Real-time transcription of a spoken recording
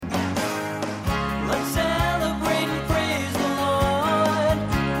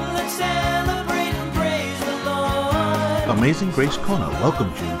Amazing Grace Kona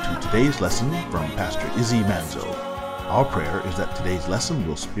welcomes you to today's lesson from Pastor Izzy Manzo. Our prayer is that today's lesson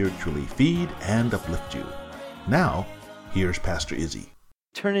will spiritually feed and uplift you. Now, here's Pastor Izzy.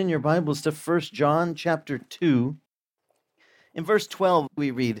 Turn in your Bibles to 1 John chapter 2. In verse 12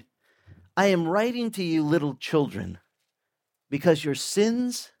 we read, I am writing to you, little children, because your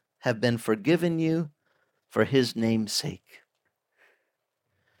sins have been forgiven you for his name's sake.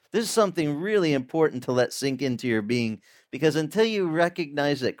 This is something really important to let sink into your being, because until you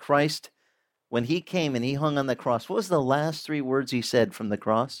recognize that Christ, when he came and he hung on the cross, what was the last three words he said from the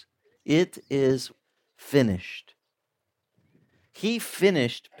cross? It is finished. He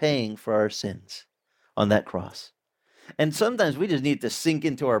finished paying for our sins on that cross. And sometimes we just need to sink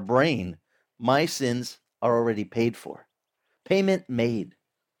into our brain, my sins are already paid for. Payment made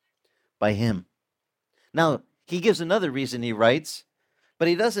by him. Now, he gives another reason he writes, but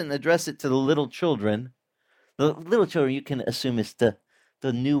he doesn't address it to the little children. The little children, you can assume, is the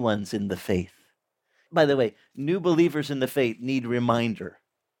new ones in the faith. By the way, new believers in the faith need reminder,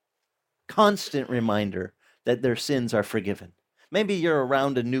 constant reminder that their sins are forgiven. Maybe you're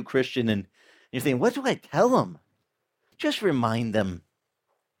around a new Christian and you're thinking, what do I tell them? Just remind them.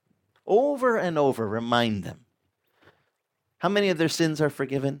 Over and over, remind them. How many of their sins are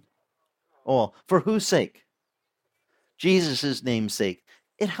forgiven? All. For whose sake? Jesus' name's sake.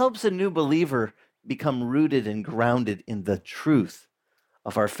 It helps a new believer become rooted and grounded in the truth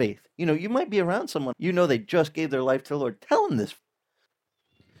of our faith. You know, you might be around someone, you know they just gave their life to the Lord. Tell them this.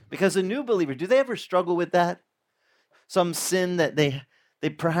 Because a new believer, do they ever struggle with that? Some sin that they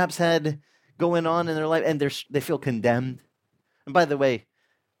perhaps had going on in their life, and they feel condemned. And by the way,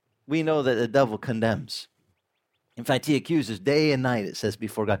 we know that the devil condemns. In fact, he accuses day and night, it says,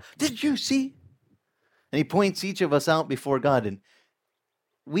 before God. Did you see? And he points each of us out before God. And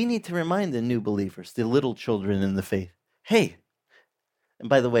we need to remind the new believers, the little children in the faith, hey, and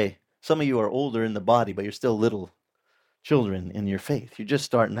by the way, some of you are older in the body, but you're still little children in your faith. You're just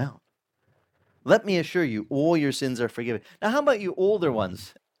starting out. Let me assure you, all your sins are forgiven. Now, how about you older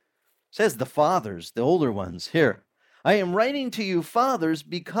ones? It says the fathers, the older ones. Here, I am writing to you, fathers,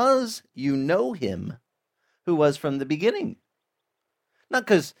 because you know him who was from the beginning. Not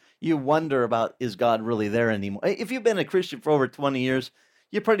because you wonder about, is God really there anymore? If you've been a Christian for over 20 years,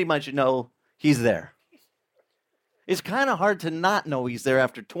 you pretty much know he's there. It's kind of hard to not know he's there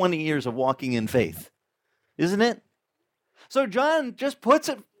after 20 years of walking in faith, isn't it? So John just puts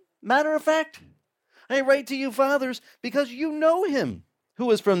it, matter of fact, I write to you, fathers, because you know him who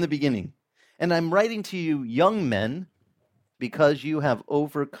was from the beginning. And I'm writing to you, young men, because you have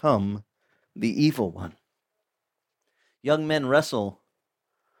overcome the evil one. Young men wrestle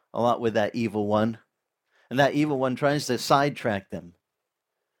a lot with that evil one, and that evil one tries to sidetrack them.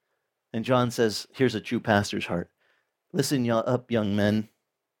 And John says, here's a true pastor's heart. Listen up, young men.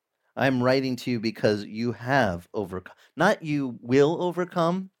 I'm writing to you because you have overcome. Not you will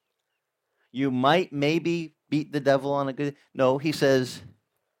overcome. You might maybe beat the devil on a good... No, he says,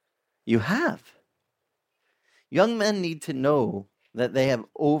 you have. Young men need to know that they have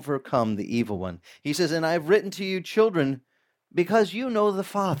overcome the evil one. He says, and I've written to you, children, because you know the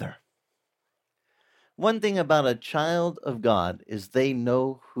Father. One thing about a child of God is they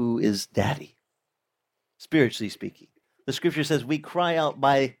know who is daddy, spiritually speaking. The scripture says we cry out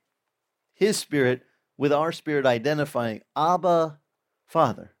by his spirit, with our spirit identifying Abba,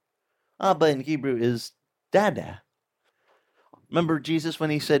 Father. Abba in Hebrew is Dada. Remember Jesus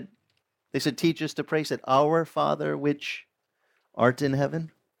when they said, teach us to pray, he said, our Father which art in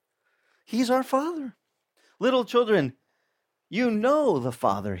heaven. He's our Father. Little children, you know the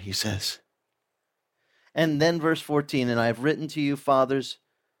Father, he says. And then verse 14, and I have written to you, fathers,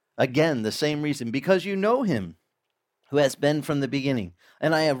 again, the same reason, because you know him who has been from the beginning.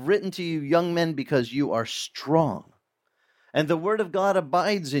 And I have written to you, young men, because you are strong. And the word of God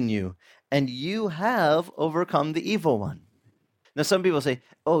abides in you, and you have overcome the evil one. Now, some people say,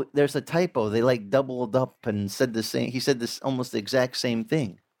 oh, there's a typo. They doubled up and said the same. He said this almost the exact same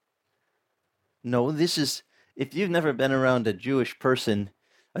thing. No, this is, if you've never been around a Jewish person,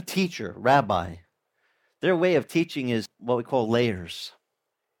 a teacher, rabbi, their way of teaching is what we call layers.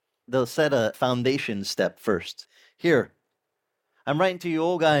 They'll set a foundation step first. Here, I'm writing to you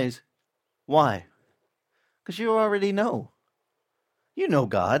old guys. Why? Because you already know. You know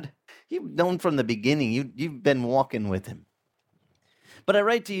God. You've known from the beginning. You've been walking with him. But I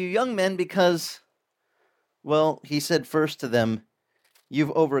write to you young men because, well, he said first to them,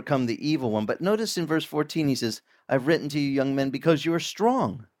 you've overcome the evil one. But notice in verse 14, he says, I've written to you young men because you are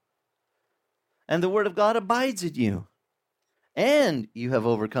strong. And the word of God abides in you. And you have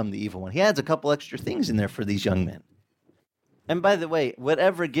overcome the evil one. He adds a couple extra things in there for these young men. And by the way,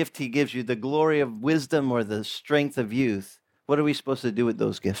 whatever gift he gives you, the glory of wisdom or the strength of youth, what are we supposed to do with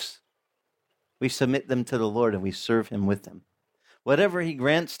those gifts? We submit them to the Lord and we serve him with them. Whatever he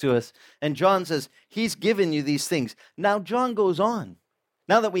grants to us. And John says, he's given you these things. Now John goes on.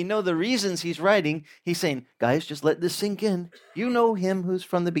 Now that we know the reasons he's writing, he's saying, guys, just let this sink in. You know him who's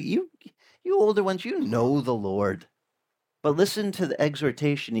from the beginning. You older ones, you know the Lord. But listen to the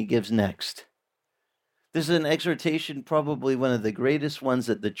exhortation he gives next. This is an exhortation, probably one of the greatest ones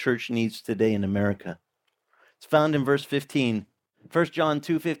that the church needs today in America. It's found in verse 15. 1 John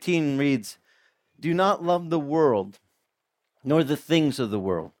 2:15 reads, do not love the world, nor the things of the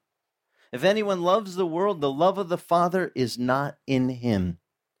world. If anyone loves the world, the love of the Father is not in him.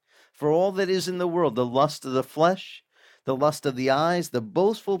 For all that is in the world, the lust of the flesh, the lust of the eyes, the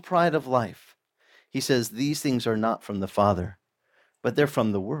boastful pride of life. He says these things are not from the Father, but they're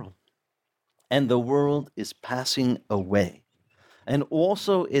from the world. And the world is passing away, and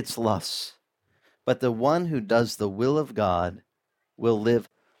also its lusts. But the one who does the will of God will live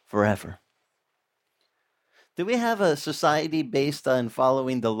forever. Do we have a society based on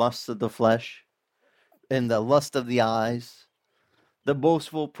following the lusts of the flesh and the lust of the eyes, the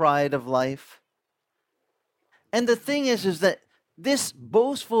boastful pride of life? And the thing is that this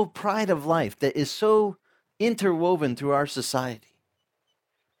boastful pride of life that is so interwoven through our society,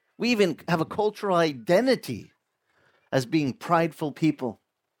 we even have a cultural identity as being prideful people.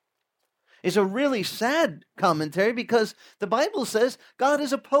 It's a really sad commentary because the Bible says God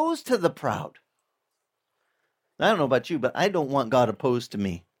is opposed to the proud. I don't know about you, but I don't want God opposed to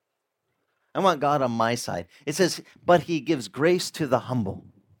me. I want God on my side. It says, but he gives grace to the humble.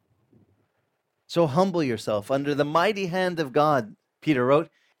 So humble yourself under the mighty hand of God, Peter wrote.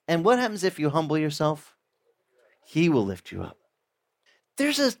 And what happens if you humble yourself? He will lift you up.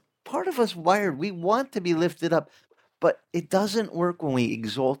 There's a part of us wired. We want to be lifted up, but it doesn't work when we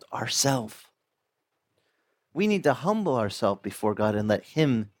exalt ourselves. We need to humble ourselves before God and let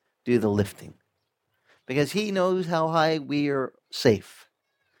him do the lifting. Because he knows how high we are safe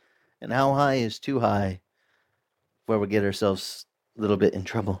and how high is too high where we get ourselves a little bit in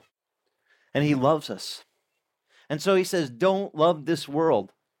trouble. And he loves us. And so he says, don't love this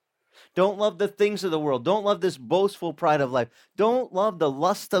world. Don't love the things of the world. Don't love this boastful pride of life. Don't love the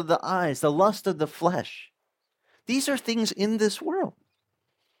lust of the eyes, the lust of the flesh. These are things in this world.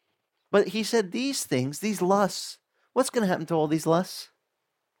 But he said these things, these lusts, what's going to happen to all these lusts?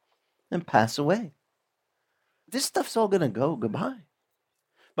 And pass away. This stuff's all going to go goodbye.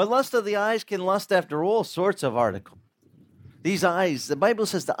 But lust of the eyes can lust after all sorts of articles. These eyes, the Bible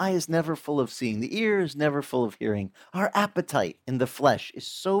says the eye is never full of seeing. The ear is never full of hearing. Our appetite in the flesh is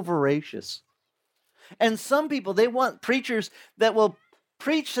so voracious. And some people, they want preachers that will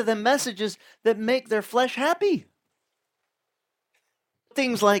preach to them messages that make their flesh happy.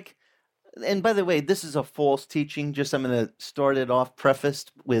 Things like, and by the way, this is a false teaching. Just I'm going to start it off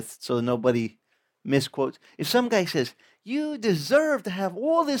prefaced with so nobody misquotes. If some guy says, you deserve to have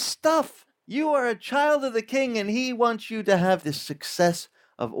all this stuff. You are a child of the king and he wants you to have this success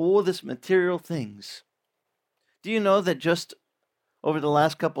of all this material things. Do you know that just over the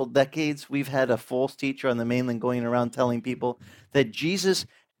last couple of decades, we've had a false teacher on the mainland going around telling people that Jesus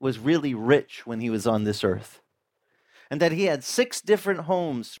was really rich when he was on this earth, and that he had 6 different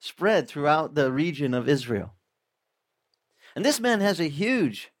homes spread throughout the region of Israel. And this man has a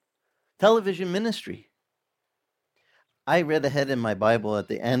huge television ministry. I read ahead in my Bible at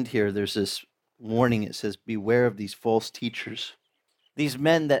the end here, there's this warning. It says, beware of these false teachers. These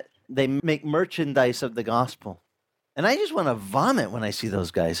men that they make merchandise of the gospel. And I just want to vomit when I see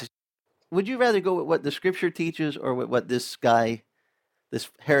those guys. Would you rather go with what the scripture teaches or with what this guy, this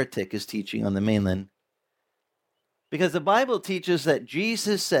heretic is teaching on the mainland? Because the Bible teaches that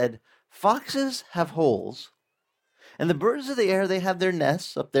Jesus said, foxes have holes, and the birds of the air, they have their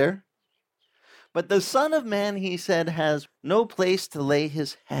nests up there. But the Son of Man, he said, has no place to lay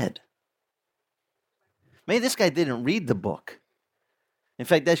his head. Maybe this guy didn't read the book. In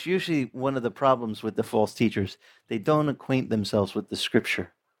fact, that's usually one of the problems with the false teachers. They don't acquaint themselves with the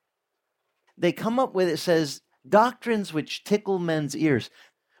scripture. They come up with, it says, doctrines which tickle men's ears,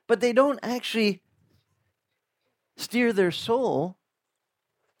 but they don't actually steer their soul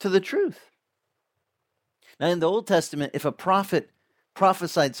to the truth. Now, in the Old Testament, if a prophet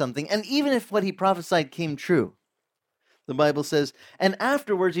prophesied something, and even if what he prophesied came true, the Bible says, and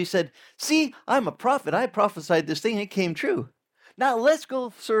afterwards he said, see, I'm a prophet. I prophesied this thing. It came true. Now let's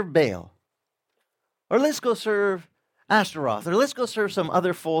go serve Baal. Or let's go serve Ashtaroth. Or let's go serve some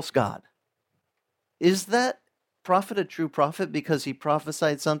other false god. Is that prophet a true prophet because he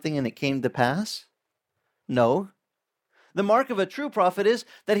prophesied something and it came to pass? No. The mark of a true prophet is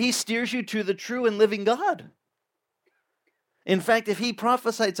that he steers you to the true and living God. In fact, if he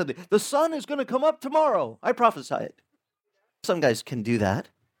prophesied something, the sun is going to come up tomorrow, I prophesy it. Some guys can do that.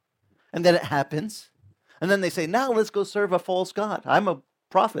 And then it happens. And then they say, now let's go serve a false god. I'm a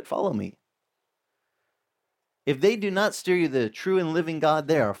prophet, follow me. If they do not steer you to the true and living God,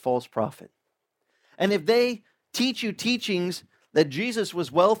 they are a false prophet. And if they teach you teachings that Jesus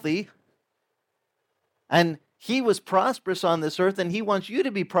was wealthy and he was prosperous on this earth and he wants you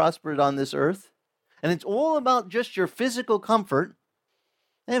to be prosperous on this earth, and it's all about just your physical comfort,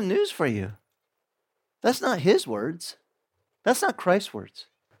 I have news for you. That's not his words. That's not Christ's words.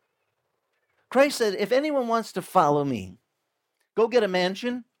 Christ said, if anyone wants to follow me, go get a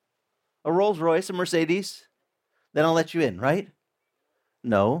mansion, a Rolls Royce, a Mercedes, then I'll let you in, right?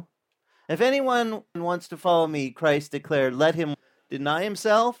 No. If anyone wants to follow me, Christ declared, let him deny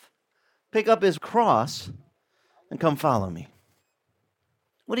himself, pick up his cross, and come follow me.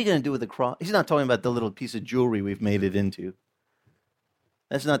 What are you going to do with the cross? He's not talking about the little piece of jewelry we've made it into.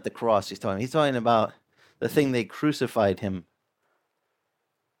 That's not the cross he's talking about. He's talking about the thing they crucified him.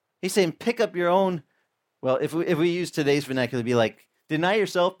 He's saying, pick up your own, well, if we use today's vernacular, it'd be like, deny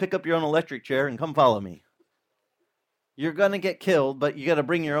yourself, pick up your own electric chair, and come follow me. You're going to get killed, but you got to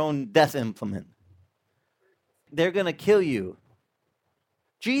bring your own death implement. They're going to kill you.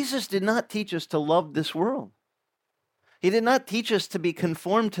 Jesus did not teach us to love this world. He did not teach us to be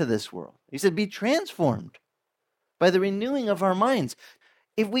conformed to this world. He said, be transformed by the renewing of our minds.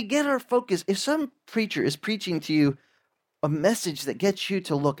 If we get our focus, if some preacher is preaching to you a message that gets you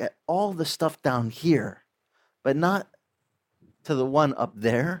to look at all the stuff down here, but not to the one up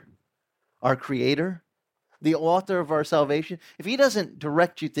there, our Creator, the author of our salvation, if he doesn't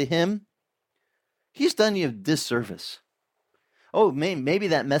direct you to him, he's done you a disservice. Oh, maybe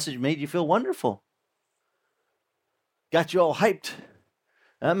that message made you feel wonderful. Got you all hyped.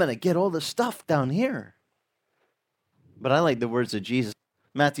 I'm going to get all the stuff down here. But I like the words of Jesus.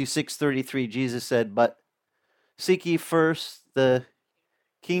 Matthew 6:33, Jesus said, but seek ye first the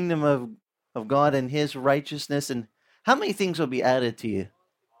kingdom of God and his righteousness, and how many things will be added to you?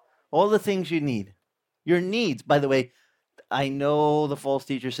 All the things you need. Your needs, by the way, I know the false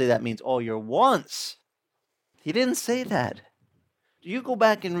teachers say that means all your wants. He didn't say that. You go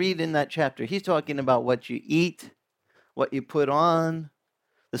back and read in that chapter. He's talking about what you eat, what you put on,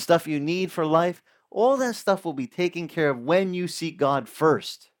 the stuff you need for life. All that stuff will be taken care of when you seek God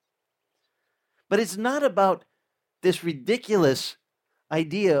first. But it's not about this ridiculous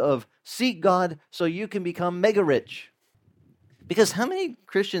idea of seek God so you can become mega rich. Because how many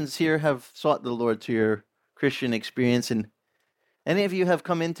Christians here have sought the Lord to your Christian experience, and any of you have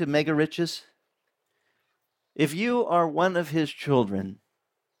come into mega riches? If you are one of his children,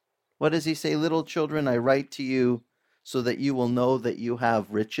 what does he say? Little children, I write to you so that you will know that you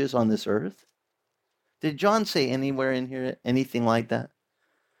have riches on this earth. Did John say anywhere in here anything like that?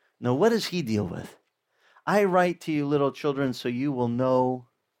 No, what does he deal with? I write to you, little children, so you will know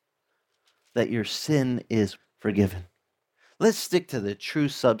that your sin is forgiven. Let's stick to the true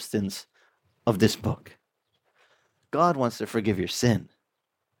substance of this book. God wants to forgive your sin.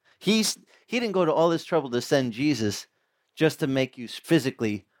 He didn't go to all this trouble to send Jesus just to make you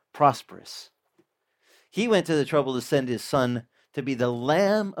physically prosperous. He went to the trouble to send his son to be the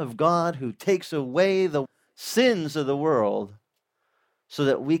Lamb of God who takes away the sins of the world so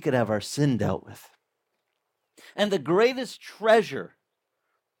that we could have our sin dealt with. And the greatest treasure,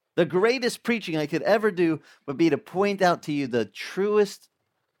 the greatest preaching I could ever do would be to point out to you the truest,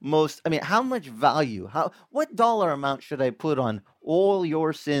 how much value, what dollar amount should I put on all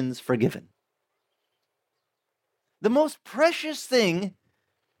your sins forgiven? The most precious thing,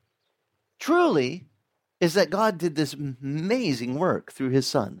 truly, is that God did this amazing work through his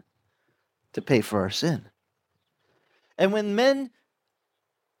son to pay for our sin. And when men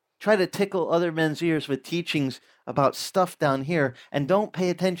try to tickle other men's ears with teachings about stuff down here and don't pay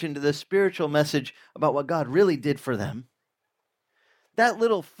attention to the spiritual message about what God really did for them, that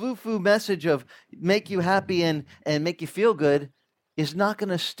little foo-foo message of make you happy and make you feel good is not going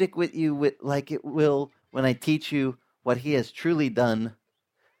to stick with you like it will when I teach you what he has truly done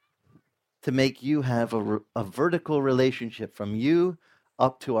to make you have a vertical relationship from you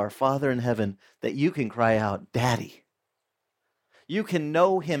up to our Father in heaven, that you can cry out, Daddy. You can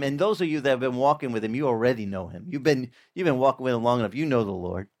know him, and those of you that have been walking with him, you already know him. You've been walking with him long enough. You know the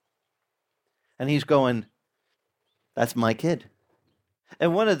Lord. And he's going, that's my kid.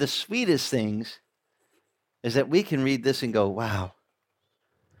 And one of the sweetest things is that we can read this and go, wow.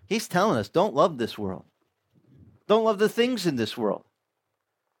 He's telling us, don't love this world. Don't love the things in this world.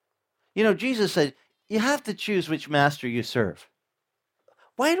 You know, Jesus said, You have to choose which master you serve.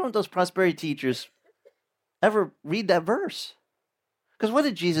 Why don't those prosperity teachers ever read that verse? Because what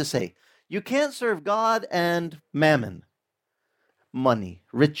did Jesus say? You can't serve God and mammon, money,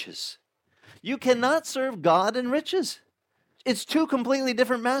 riches. You cannot serve God and riches. It's two completely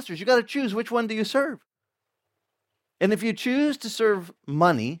different masters. You got to choose which one do you serve. And if you choose to serve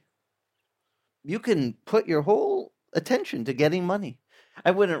money, you can put your whole attention to getting money.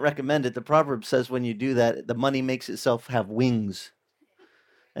 I wouldn't recommend it. The proverb says when you do that, the money makes itself have wings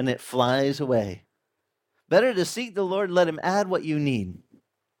and it flies away. Better to seek the Lord, let him add what you need.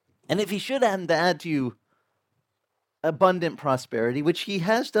 And if he should add to you abundant prosperity, which he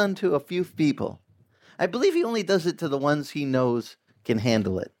has done to a few people, I believe he only does it to the ones he knows can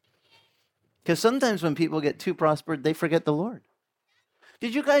handle it. Because sometimes when people get too prospered, they forget the Lord.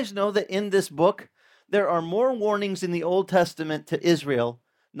 Did you guys know that in this book, there are more warnings in the Old Testament to Israel,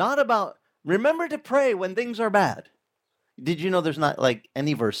 not about, remember to pray when things are bad. Did you know there's not like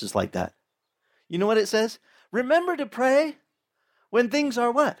any verses like that? You know what it says? Remember to pray when things are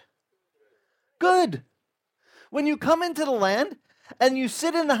what? Good. When you come into the land and you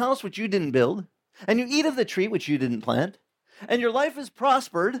sit in the house which you didn't build, and you eat of the tree which you didn't plant, and your life is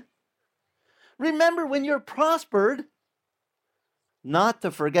prospered, remember when you're prospered, not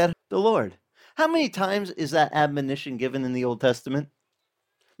to forget the Lord. How many times is that admonition given in the Old Testament?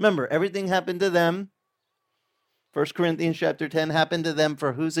 Remember, everything happened to them. 1 Corinthians chapter 10 happened to them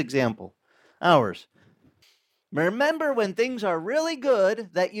for whose example? Ours. Remember when things are really good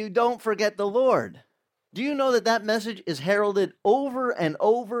that you don't forget the Lord. Do you know that that message is heralded over and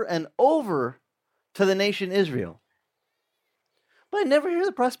over and over to the nation Israel? But I never hear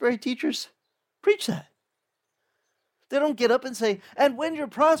the prosperity teachers preach that. They don't get up and say, and when you're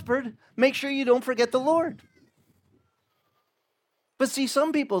prospered, make sure you don't forget the Lord. But see,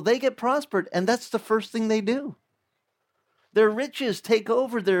 some people, they get prospered, and that's the first thing they do. Their riches take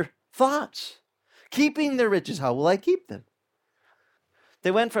over their thoughts. Keeping their riches, how will I keep them?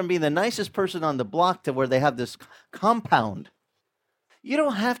 They went from being the nicest person on the block to where they have this compound. You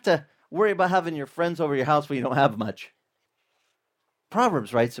don't have to worry about having your friends over your house when you don't have much.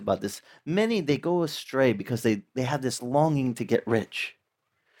 Proverbs writes about this. Many, they go astray because they have this longing to get rich.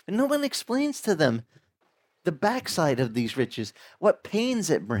 And no one explains to them the backside of these riches, what pains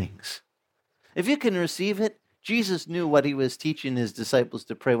it brings. If you can receive it, Jesus knew what he was teaching his disciples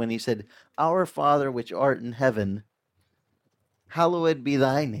to pray when he said, Our Father which art in heaven, hallowed be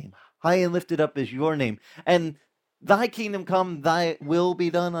thy name. High and lifted up is your name. And thy kingdom come, thy will be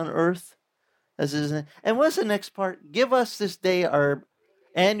done on earth. As is in, and what's the next part? Give us this day our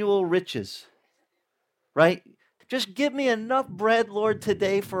annual riches. Right? Just give me enough bread, Lord,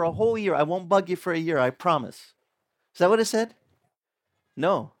 today for a whole year. I won't bug you for a year, I promise. Is that what it said?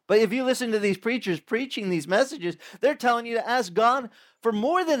 No. But if you listen to these preachers preaching these messages, they're telling you to ask God for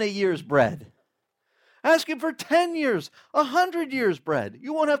more than a year's bread. Ask him for 10 years, 100 years bread.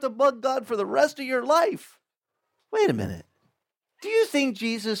 You won't have to bug God for the rest of your life. Wait a minute. Do you think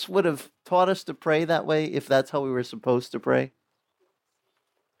Jesus would have taught us to pray that way if that's how we were supposed to pray?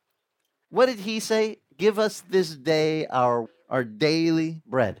 What did he say? Give us this day our daily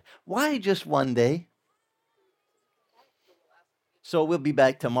bread. Why just one day? So we'll be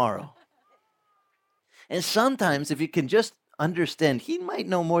back tomorrow. And sometimes if you can just understand, he might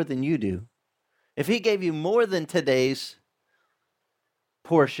know more than you do. If he gave you more than today's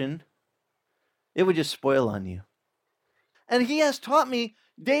portion, it would just spoil on you. And he has taught me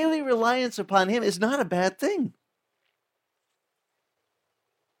daily reliance upon him is not a bad thing.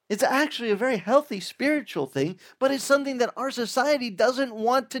 It's actually a very healthy spiritual thing, but it's something that our society doesn't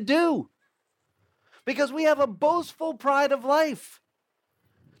want to do. Because we have a boastful pride of life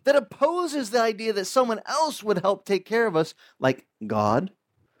that opposes the idea that someone else would help take care of us, like God.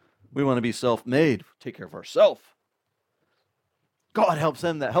 We want to be self-made, take care of ourselves. God helps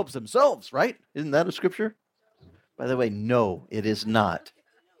them that helps themselves, right? Isn't that a scripture? By the way, no, it is not.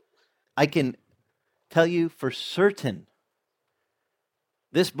 I can tell you for certain,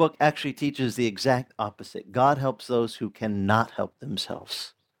 this book actually teaches the exact opposite. God helps those who cannot help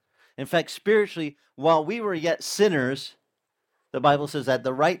themselves. In fact, spiritually, while we were yet sinners, the Bible says at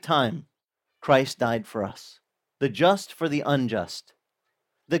the right time, Christ died for us. The just for the unjust.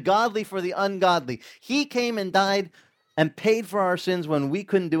 The godly for the ungodly. He came and died and paid for our sins when we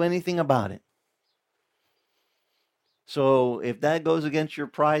couldn't do anything about it. So if that goes against your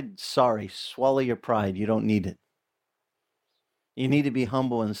pride, sorry, swallow your pride. You don't need it. You need to be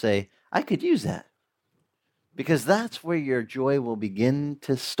humble and say, I could use that. Because that's where your joy will begin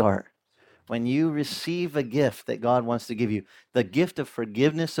to start. When you receive a gift that God wants to give you, the gift of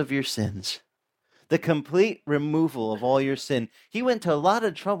forgiveness of your sins, the complete removal of all your sin. He went to a lot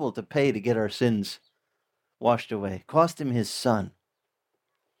of trouble to pay to get our sins washed away. Cost him his son.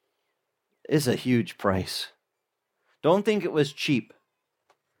 It's a huge price. Don't think it was cheap.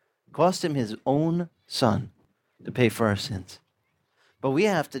 Cost him his own son to pay for our sins. But we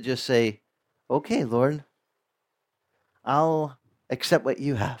have to just say, okay, Lord, I'll accept what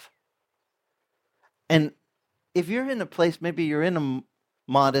you have. And if you're in a place, maybe you're in a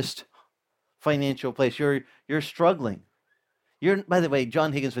modest financial place, you're struggling. By the way,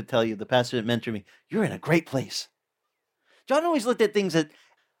 John Higgins would tell you, the pastor that mentored me, you're in a great place. John always looked at things at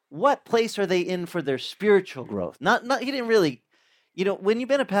what place are they in for their spiritual growth. He didn't really, when you've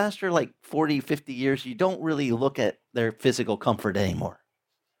been a pastor like 40, 50 years, you don't really look at their physical comfort anymore.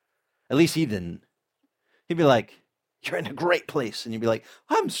 At least he didn't. He'd be like, you're in a great place. And you'd be like,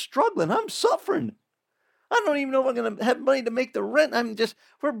 I'm struggling. I'm suffering. I don't even know if I'm going to have money to make the rent.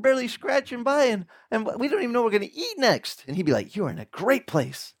 We're barely scratching by and we don't even know what we're going to eat next. And he'd be like, you're in a great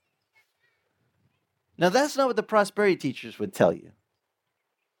place. Now, that's not what the prosperity teachers would tell you.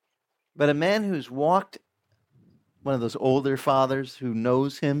 But a man who's walked, one of those older fathers who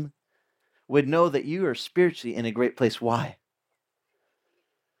knows him, would know that you are spiritually in a great place. Why?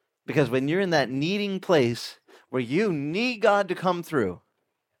 Because when you're in that needing place where you need God to come through,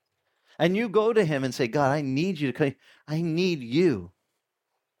 and you go to him and say, God, I need you to come. I need you.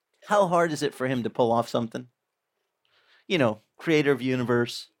 How hard is it for him to pull off something? Creator of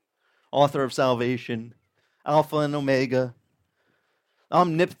universe, author of salvation, Alpha and Omega,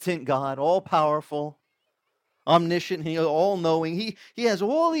 omnipotent God, all-powerful, omniscient, all-knowing. He has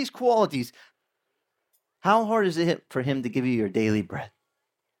all these qualities. How hard is it for him to give you your daily bread?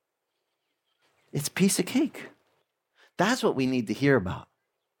 It's a piece of cake. That's what we need to hear about.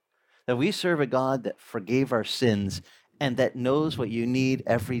 That we serve a God that forgave our sins and that knows what you need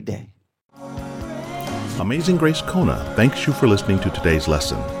every day. Amazing Grace Kona thanks you for listening to today's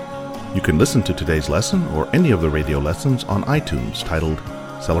lesson. You can listen to today's lesson or any of the radio lessons on iTunes titled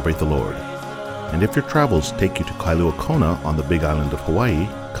Celebrate the Lord. And if your travels take you to Kailua Kona on the Big Island of Hawaii,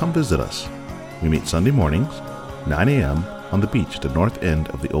 come visit us. We meet Sunday mornings, 9 a.m. on the beach at the north end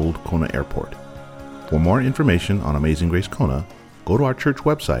of the old Kona Airport. For more information on Amazing Grace Kona, go to our church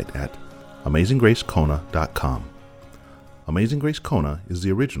website at amazinggracekona.com. Amazing Grace Kona is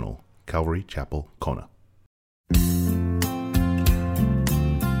the original Calvary Chapel Kona.